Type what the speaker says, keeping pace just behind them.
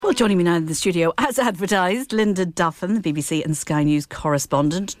Well, joining me now in the studio, as advertised, Linda Duffin, the BBC and Sky News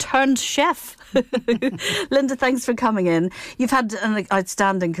correspondent turned chef. Linda, thanks for coming in. You've had an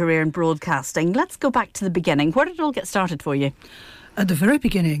outstanding career in broadcasting. Let's go back to the beginning. Where did it all get started for you? At the very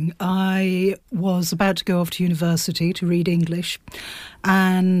beginning, I was about to go off to university to read English,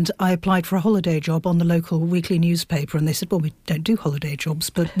 and I applied for a holiday job on the local weekly newspaper, and they said, well, we don't do holiday jobs,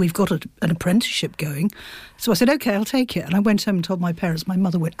 but we've got an apprenticeship going. So I said, OK, I'll take it. And I went home and told my parents. My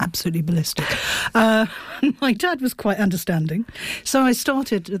mother went absolutely ballistic. My dad was quite understanding. So I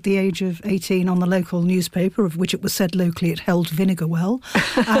started at the age of 18 on the local newspaper, of which it was said locally it held vinegar well.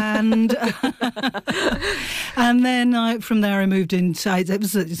 And and then from there I moved into, it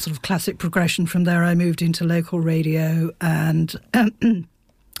was a sort of classic progression. From there I moved into local radio and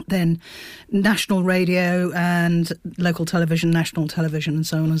then national radio and local television, national television, and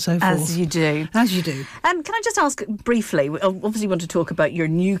so on and so forth. As you do. As you do. Can I just ask briefly, we obviously want to talk about your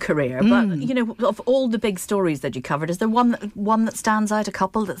new career, but, you know, of all the big stories that you covered, is there one that stands out, a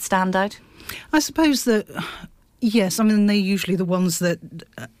couple that stand out? I suppose that, yes, I mean, they're usually the ones that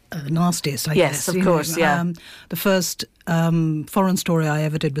are nastiest, I guess. Yes, of course, yeah. The first foreign story I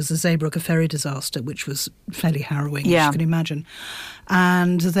ever did was the Zeebrugge ferry disaster, which was fairly harrowing, as you can imagine.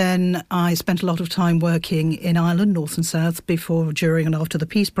 And then I spent a lot of time working in Ireland, north and south, before, during and after the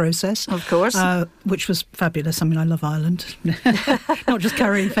peace process. Of course. Which was fabulous. I mean, I love Ireland. Not just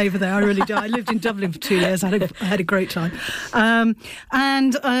carrying favour there, I really do. I lived in Dublin for 2 years. I had a great time.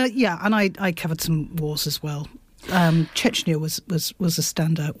 And I covered some wars as well. Chechnya was a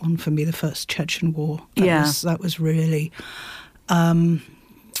standout one for me, the first Chechen war. That was really... and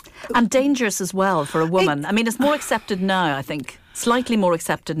dangerous as well for a woman. I mean, it's more accepted now, I think. Slightly more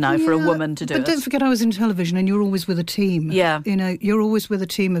accepted now for a woman to do it. But don't forget, I was in television and you're always with a team. Yeah. You know, you're always with a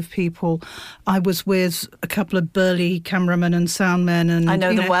team of people. I was with a couple of burly cameramen and soundmen. And, I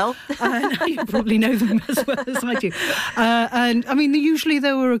know them well. You probably know them as well as I do. And, I mean, usually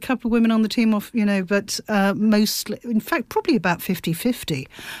there were a couple of women on the team, but mostly, in fact, probably about 50-50.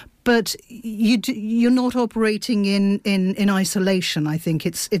 But you're not operating in isolation. I think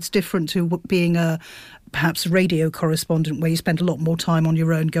it's different to being perhaps a radio correspondent where you spend a lot more time on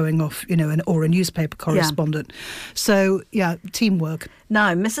your own going off, or a newspaper correspondent. Yeah. So, teamwork.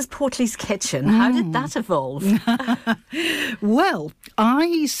 Now, Mrs. Portley's Kitchen, how did that evolve? Well,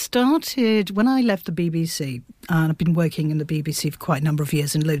 I started when I left the BBC, and I've been working in the BBC for quite a number of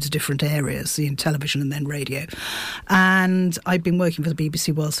years in loads of different areas, in television and then radio. And I'd been working for the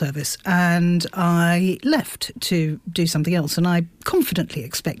BBC World Service, and I left to do something else. And I confidently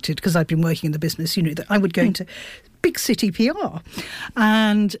expected, because I'd been working in the business, that I would go into big city PR.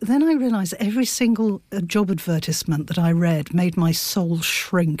 And then I realised every single job advertisement that I read made my soul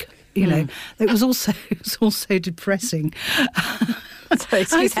shrink. It was also depressing. Sorry,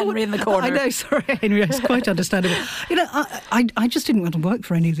 excuse Henry in the corner. I know, sorry, Henry, it's quite understandable. I just didn't want to work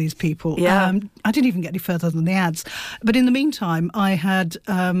for any of these people. Yeah. I didn't even get any further than the ads. But in the meantime, I had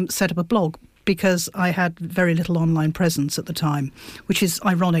set up a blog, because I had very little online presence at the time, which is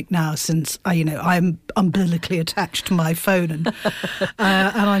ironic now, since I'm umbilically attached to my phone and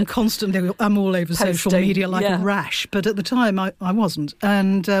I'm all over social media like a rash. But at the time, I wasn't,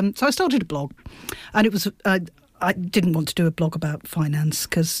 and so I started a blog, and it was. I didn't want to do a blog about finance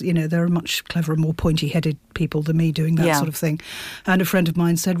because, there are much cleverer, more pointy-headed people than me doing that sort of thing. And a friend of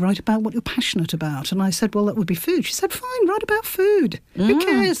mine said, write about what you're passionate about. And I said, well, that would be food. She said, fine, write about food. Who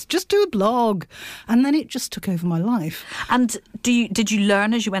cares? Just do a blog. And then it just took over my life. And did you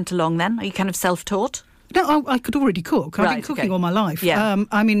learn as you went along then? Are you kind of self-taught? No, I could already cook. I've been cooking all my life. Yeah.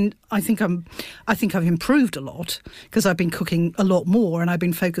 I think I've improved a lot because I've been cooking a lot more, and I've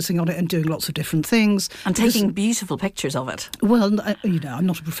been focusing on it and doing lots of different things and taking beautiful pictures of it. Well, I'm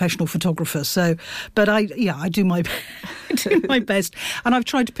not a professional photographer, but I do my best, and I've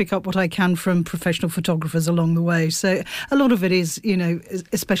tried to pick up what I can from professional photographers along the way. So a lot of it is,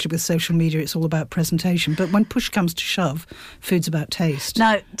 especially with social media, it's all about presentation. But when push comes to shove, food's about taste.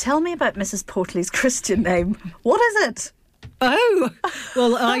 Now, tell me about Mrs. Portley's Christian name. What is it? Oh,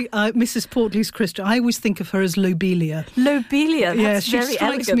 well, Mrs. Portley's Christian, I always think of her as Lobelia. Lobelia, that's she very strikes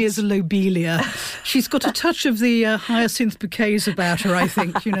elegant. me as a Lobelia. She's got a touch of the hyacinth bouquets about her, I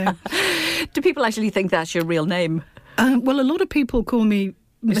think, Do people actually think that's your real name? Well, a lot of people call me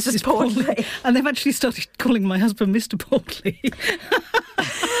Mrs. Portley. And they've actually started calling my husband Mr. Portley.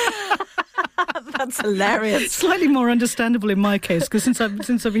 That's hilarious. Slightly more understandable in my case, because since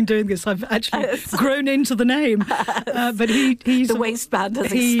I've been doing this, I've actually grown into the name. But he's the waistband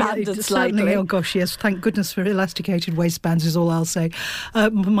has expanded slightly. Oh gosh, yes. Thank goodness for elasticated waistbands is all I'll say.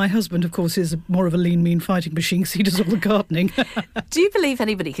 My husband, of course, is more of a lean, mean fighting machine because he does all the gardening. Do you believe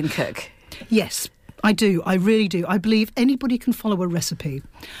anybody can cook? Yes, I do. I really do. I believe anybody can follow a recipe,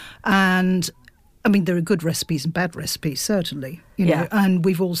 and I mean, there are good recipes and bad recipes, certainly. You know, and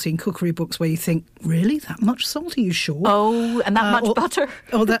we've all seen cookery books where you think, really, that much salt? Are you sure? Oh, and that much butter?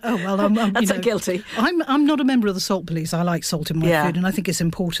 That's guilty. I'm not a member of the salt police. I like salt in my food, and I think it's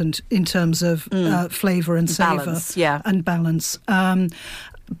important in terms of flavour and savour and balance.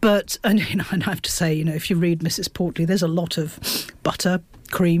 But I have to say, I have to say, if you read Mrs. Portley, there's a lot of butter,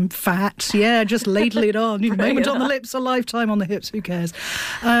 cream, fat, just ladle it on. Moment on the lips, a lifetime on the hips, who cares?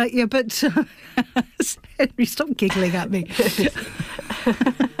 But Henry, stop giggling at me.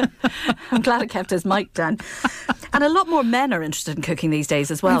 I'm glad I kept his mic down. And a lot more men are interested in cooking these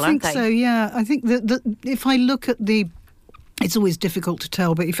days as well, aren't they? I think so, yeah. I think that if I look at it's always difficult to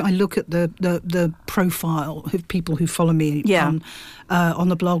tell, but if I look at the profile of people who follow me on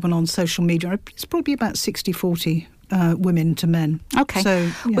the blog and on social media, it's probably about 60-40 women to men. Okay. So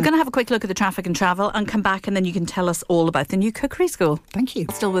we're going to have a quick look at the traffic and travel and come back, and then you can tell us all about the new cookery school. Thank you.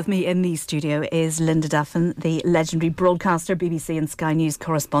 Still with me in the studio is Linda Duffin, the legendary broadcaster, BBC and Sky News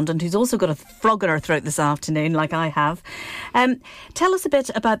correspondent, who's also got a frog in her throat this afternoon, like I have. Tell us a bit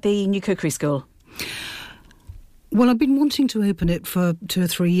about the new cookery school. Well, I've been wanting to open it for 2 or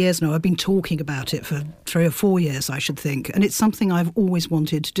 3 years now. I've been talking about it for 3 or 4 years, I should think. And it's something I've always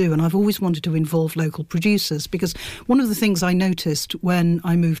wanted to do. And I've always wanted to involve local producers, because one of the things I noticed when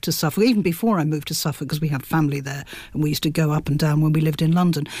I moved to Suffolk, even before I moved to Suffolk, because we had family there and we used to go up and down when we lived in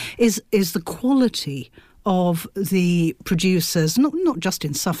London, is the quality of the producers, not just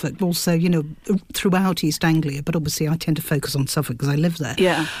in Suffolk, but also, throughout East Anglia, but obviously I tend to focus on Suffolk because I live there.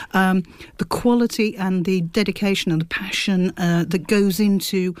 Yeah. The quality and the dedication and the passion that goes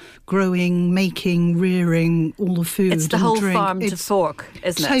into growing, making, rearing all the food. It's the and whole drink. farm to fork,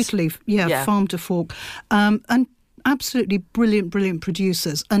 isn't it? Totally, farm to fork. And absolutely brilliant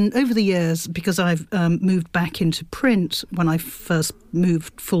producers. And over the years, because I've moved back into print when I first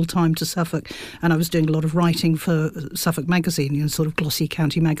moved full-time to Suffolk, and I was doing a lot of writing for Suffolk Magazine, sort of glossy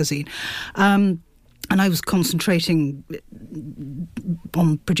county magazine, and I was concentrating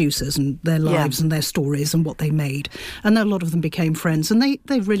on producers and their lives and their stories and what they made. And a lot of them became friends. And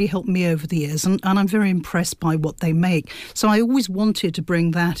they've really helped me over the years. And I'm very impressed by what they make. So I always wanted to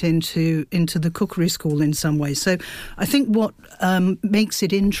bring that into the cookery school in some way. So I think what makes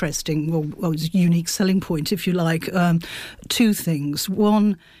it interesting, well, it's a unique selling point, if you like, 2 things.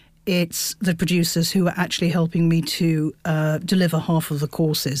 One, it's the producers who are actually helping me to deliver half of the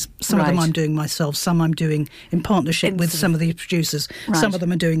courses. Some of them I'm doing myself, some I'm doing in partnership with some of the producers. Right. Some of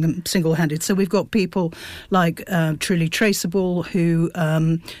them are doing them single-handed. So we've got people like Truly Traceable who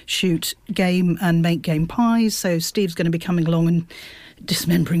shoot game and make game pies. So Steve's going to be coming along and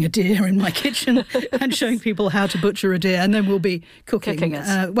dismembering a deer in my kitchen and showing people how to butcher a deer, and then we'll be cooking us.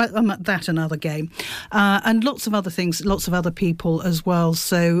 I'm at that another game, and lots of other things, lots of other people as well.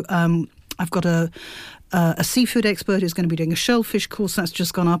 So I've got a seafood expert who's going to be doing a shellfish course that's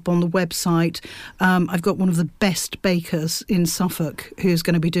just gone up on the website. I've got one of the best bakers in Suffolk who's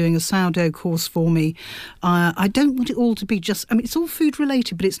going to be doing a sourdough course for me. I don't want it all to be it's all food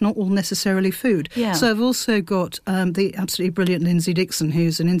related, but it's not all necessarily food. Yeah. So I've also got the absolutely brilliant Lindsay Dixon,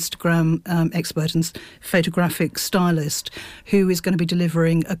 who's an Instagram expert and photographic stylist, who is going to be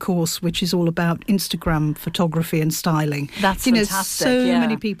delivering a course which is all about Instagram photography and styling. That's fantastic. So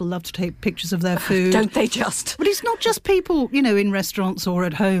many people love to take pictures of their food. Don't they just? But it's not just people, in restaurants or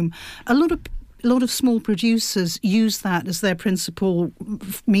at home. A lot of small producers use that as their principal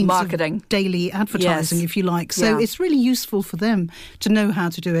means marketing, of daily advertising, if you like. So it's really useful for them to know how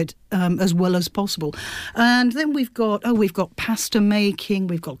to do it as well as possible. And then we've got pasta making,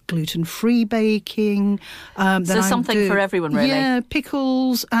 we've got gluten-free baking. So something for everyone, really. Yeah,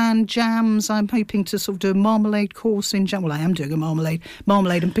 pickles and jams. I'm hoping to sort of do a marmalade course in January. Well, I am doing a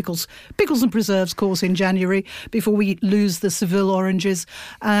marmalade and pickles and preserves course in January before we lose the Seville oranges,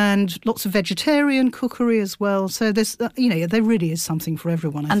 and lots of vegetarian cookery as well. So there's, there really is something for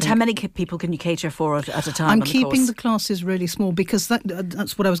everyone. I think. How many people can you cater for at a time? I'm keeping the classes really small because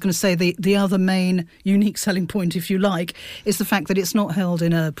that's what I was going to say. The other main unique selling point, if you like, is the fact that it's not held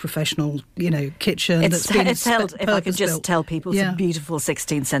in a professional, kitchen. It's held, if I could just tell people, it's a beautiful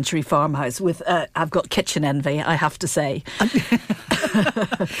 16th century farmhouse with, I've got kitchen envy, I have to say.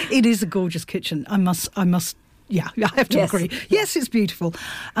 It is a gorgeous kitchen. I must Yeah, I have to agree. Yes, it's beautiful.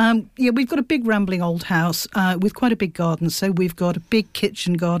 We've got a big rambling old house with quite a big garden. So we've got a big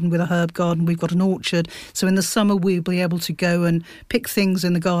kitchen garden with a herb garden. We've got an orchard. So in the summer we'll be able to go and pick things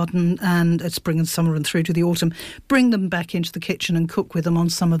in the garden, and at spring and summer and through to the autumn, bring them back into the kitchen and cook with them on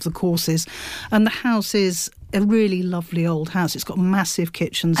some of the courses. And the house is a really lovely old house. It's got massive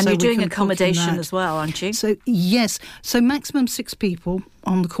kitchens. And you're doing accommodation as well, aren't you? So, yes. So maximum 6 people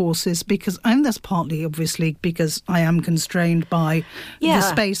on the courses, because that's partly obviously because I am constrained by the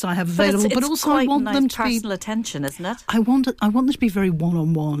space I have available, but also I want them to be personal attention, isn't it? I want them to be very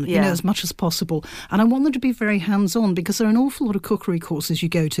one-on-one, as much as possible, and I want them to be very hands-on, because there are an awful lot of cookery courses you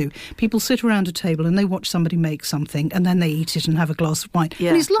go to. People sit around a table and they watch somebody make something, and then they eat it and have a glass of wine,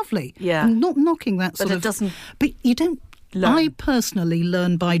 and it's lovely. Yeah, I'm not knocking that but it doesn't. But you don't. Learn. I personally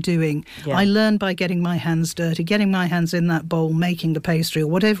learn by doing. Yeah. I learn by getting my hands dirty, getting my hands in that bowl, making the pastry or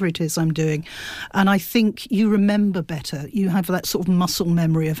whatever it is I'm doing. And I think you remember better. You have that sort of muscle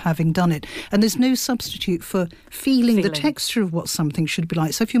memory of having done it. And there's no substitute for feeling the texture of what something should be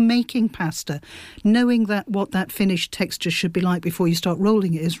like. So if you're making pasta, knowing what that finished texture should be like before you start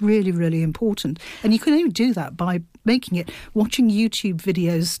rolling it is really, really important. And you can only do that by making it. Watching YouTube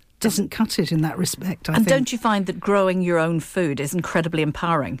videos doesn't cut it in that respect, I think. And don't you find that growing your own food is incredibly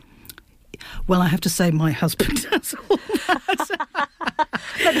empowering? Well, I have to say my husband does all that.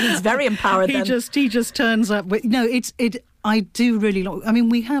 Maybe he's very empowered then. He just turns up with... No, I do really... I mean,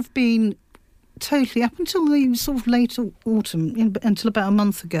 we have been totally, up until the sort of late autumn, until about a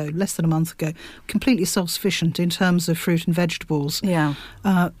month ago, less than a month ago, completely self-sufficient in terms of fruit and vegetables. Yeah.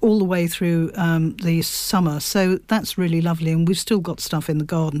 All the way through the summer. So that's really lovely. And we've still got stuff in the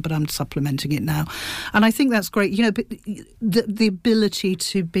garden, but I'm supplementing it now. And I think that's great. You know, the ability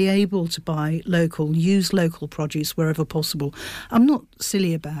to be able to buy local, use local produce wherever possible. I'm not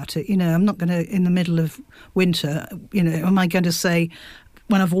silly about it. You know, I'm not going to, in the middle of winter, you know, am I going to say,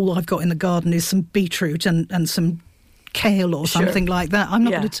 when all I've got in the garden is some beetroot and some kale or something like that. I'm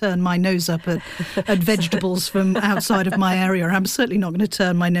not going to turn my nose up at vegetables from outside of my area. I'm certainly not going to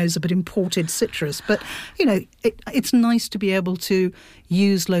turn my nose up at imported citrus. But, you know, it's nice to be able to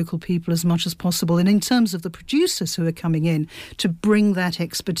use local people as much as possible. And in terms of the producers who are coming in, to bring that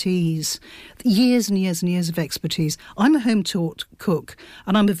expertise, years and years and years of expertise. I'm a home-taught cook,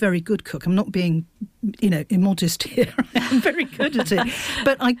 and I'm a very good cook. I'm not being, you know, immodest here. I'm very good at it.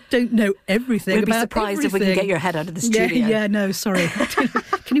 But I don't know everything about everything. We'd be surprised if we can get your head out of the studio. Yeah, no, sorry.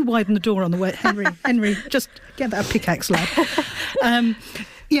 Can you widen the door on the way? Henry, just get that pickaxe, lad.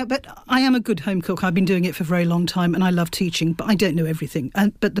 Yeah, but I am a good home cook. I've been doing it for a very long time and I love teaching, but I don't know everything.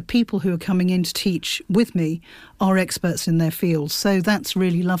 But the people who are coming in to teach with me are experts in their fields. So that's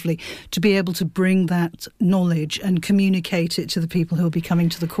really lovely to be able to bring that knowledge and communicate it to the people who will be coming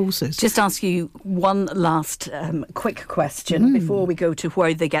to the courses. Just ask you one last quick question before we go to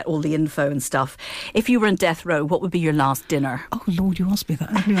where they get all the info and stuff. If you were in death row, what would be your last dinner? Oh, Lord, you asked me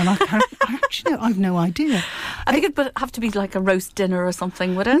that earlier and I actually I've no idea. I think it would have to be like a roast dinner or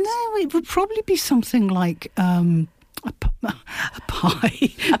something, would it? No, it would probably be something like a pie.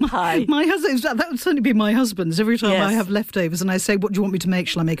 A pie. My husband, that would certainly be my husband's. Every time I have leftovers and I say, what do you want me to make?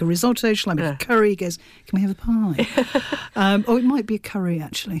 Shall I make a risotto? Shall I make a curry? He goes, can we have a pie? Or it might be a curry,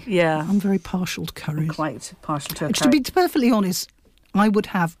 actually. Yeah. I'm very partial to curries. I'm quite partial to a curry. To be perfectly honest, I would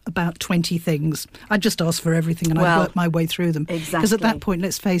have about 20 things. I'd just ask for everything and I'd work my way through them. Exactly. Because at that point,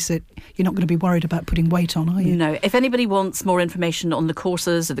 let's face it, you're not going to be worried about putting weight on, are you? No. If anybody wants more information on the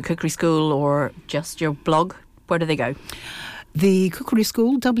courses at the cookery school or just your blog, where do they go? The Cookery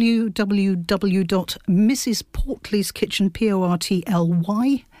School, www.mrsportley's Kitchen,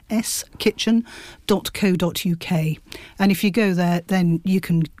 portlys.kitchen.co.uk. And if you go there, then you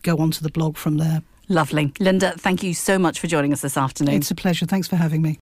can go onto the blog from there. Lovely. Linda, thank you so much for joining us this afternoon. It's a pleasure. Thanks for having me.